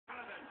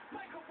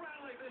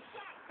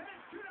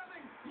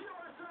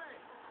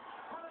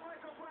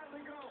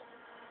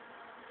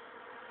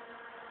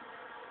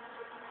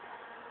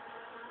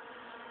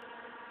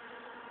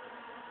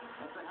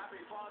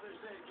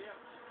Father's Day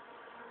gift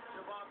to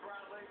Bob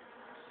Bradley.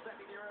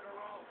 Second year in a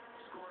row,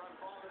 scored on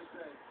Father's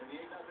Day in the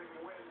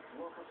 8-0 win,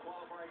 World Cup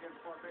qualifying against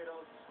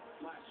Barbados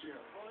last year.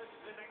 Well, this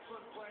is an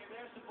excellent play.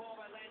 There's the ball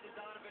by Landon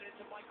Donovan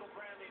into Micheal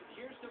Bradley.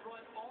 Here's the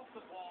run off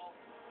the ball,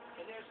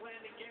 and there's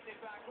Landon getting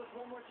it back. Look,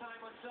 one more time,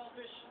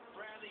 unselfish.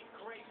 Bradley,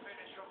 great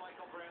finish from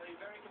Micheal Bradley.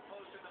 Very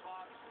composed in the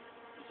box.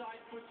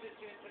 Side puts this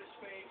into the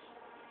space.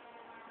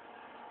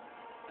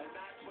 And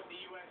that's what the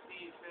U.S.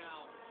 needs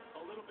now.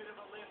 A little bit of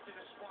a lift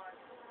and a spark.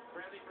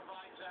 Bradley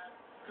provides that.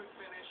 Good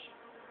finish.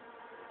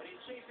 And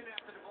he's chasing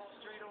after the ball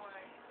straight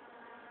away.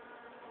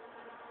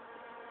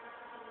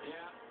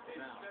 Yeah, it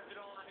says it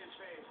all on his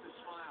face, the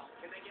smile.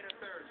 Can they get a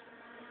third?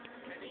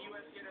 Can the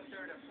U.S. get a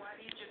third? A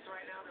flat Egypt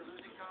right now, they're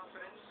losing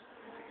confidence.